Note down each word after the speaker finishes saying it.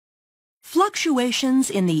Fluctuations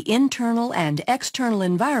in the internal and external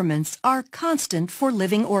environments are constant for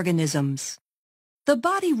living organisms. The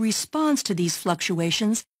body responds to these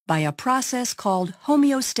fluctuations by a process called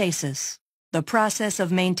homeostasis, the process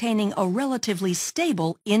of maintaining a relatively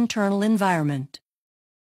stable internal environment.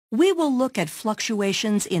 We will look at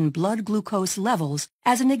fluctuations in blood glucose levels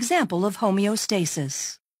as an example of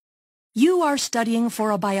homeostasis. You are studying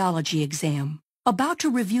for a biology exam, about to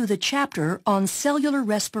review the chapter on cellular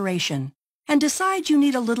respiration, and decide you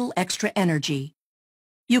need a little extra energy.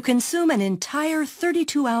 You consume an entire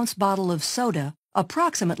 32-ounce bottle of soda,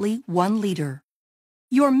 approximately 1 liter.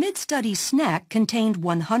 Your mid-study snack contained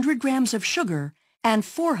 100 grams of sugar and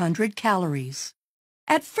 400 calories.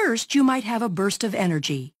 At first, you might have a burst of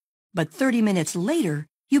energy, but 30 minutes later,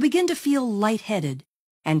 you begin to feel lightheaded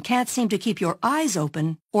and can't seem to keep your eyes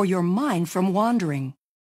open or your mind from wandering.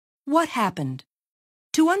 What happened?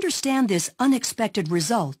 To understand this unexpected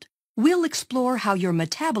result, we'll explore how your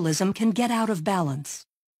metabolism can get out of balance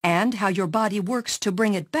and how your body works to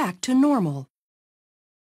bring it back to normal.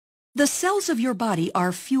 The cells of your body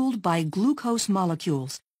are fueled by glucose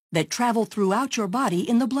molecules that travel throughout your body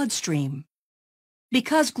in the bloodstream.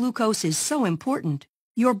 Because glucose is so important,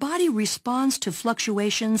 your body responds to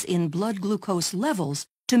fluctuations in blood glucose levels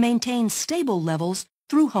to maintain stable levels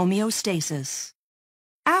through homeostasis.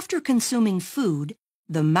 After consuming food,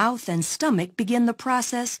 the mouth and stomach begin the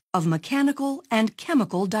process of mechanical and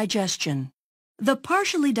chemical digestion. The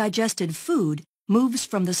partially digested food moves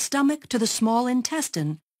from the stomach to the small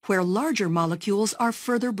intestine, where larger molecules are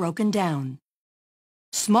further broken down.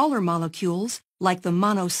 Smaller molecules, like the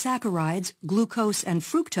monosaccharides, glucose and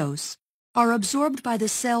fructose, are absorbed by the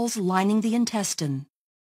cells lining the intestine.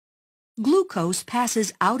 Glucose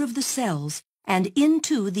passes out of the cells and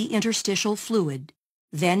into the interstitial fluid,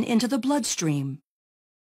 then into the bloodstream.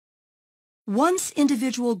 Once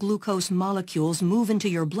individual glucose molecules move into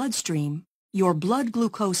your bloodstream, your blood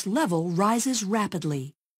glucose level rises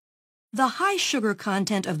rapidly. The high sugar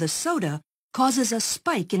content of the soda causes a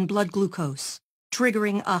spike in blood glucose,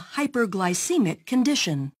 triggering a hyperglycemic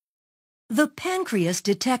condition. The pancreas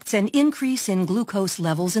detects an increase in glucose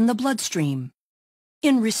levels in the bloodstream.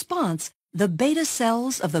 In response, the beta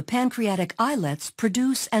cells of the pancreatic islets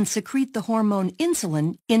produce and secrete the hormone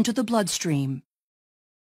insulin into the bloodstream.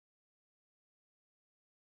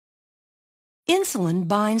 Insulin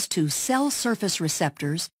binds to cell surface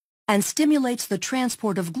receptors and stimulates the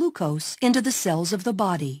transport of glucose into the cells of the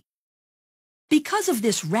body. Because of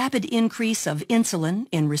this rapid increase of insulin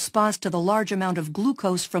in response to the large amount of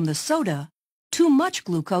glucose from the soda, too much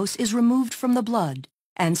glucose is removed from the blood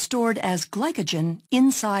and stored as glycogen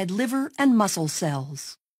inside liver and muscle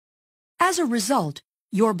cells. As a result,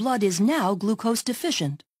 your blood is now glucose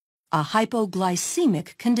deficient, a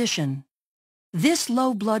hypoglycemic condition. This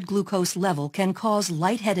low blood glucose level can cause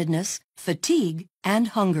lightheadedness, fatigue, and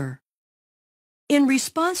hunger. In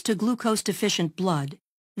response to glucose-deficient blood,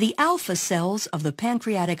 the alpha cells of the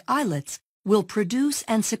pancreatic islets will produce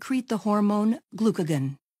and secrete the hormone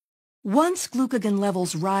glucagon. Once glucagon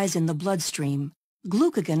levels rise in the bloodstream,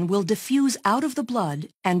 glucagon will diffuse out of the blood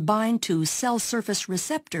and bind to cell surface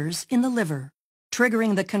receptors in the liver,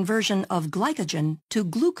 triggering the conversion of glycogen to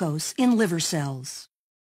glucose in liver cells.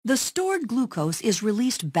 The stored glucose is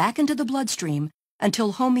released back into the bloodstream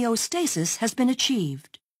until homeostasis has been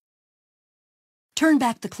achieved. Turn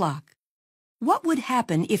back the clock. What would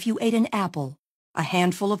happen if you ate an apple, a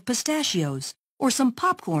handful of pistachios, or some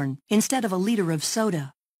popcorn instead of a liter of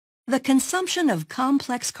soda? The consumption of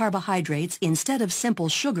complex carbohydrates instead of simple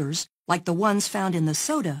sugars, like the ones found in the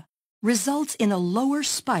soda, results in a lower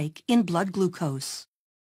spike in blood glucose.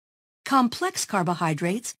 Complex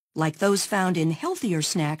carbohydrates, like those found in healthier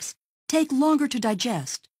snacks, take longer to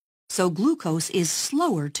digest, so glucose is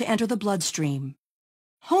slower to enter the bloodstream.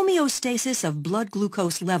 Homeostasis of blood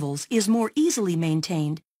glucose levels is more easily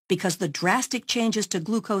maintained because the drastic changes to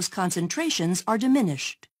glucose concentrations are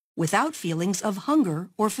diminished, without feelings of hunger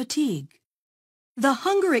or fatigue. The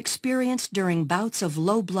hunger experienced during bouts of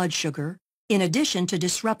low blood sugar, in addition to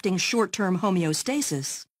disrupting short-term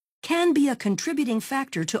homeostasis, can be a contributing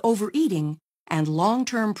factor to overeating and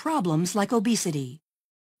long-term problems like obesity.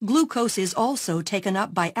 Glucose is also taken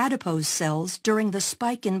up by adipose cells during the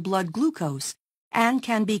spike in blood glucose and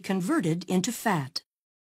can be converted into fat.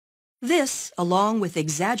 This, along with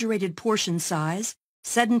exaggerated portion size,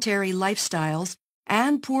 sedentary lifestyles,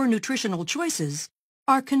 and poor nutritional choices,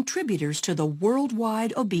 are contributors to the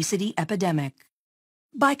worldwide obesity epidemic.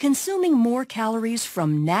 By consuming more calories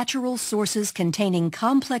from natural sources containing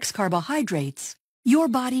complex carbohydrates, your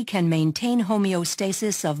body can maintain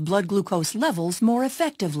homeostasis of blood glucose levels more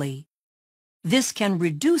effectively. This can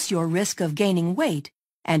reduce your risk of gaining weight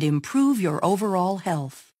and improve your overall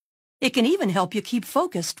health. It can even help you keep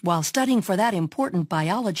focused while studying for that important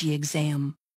biology exam.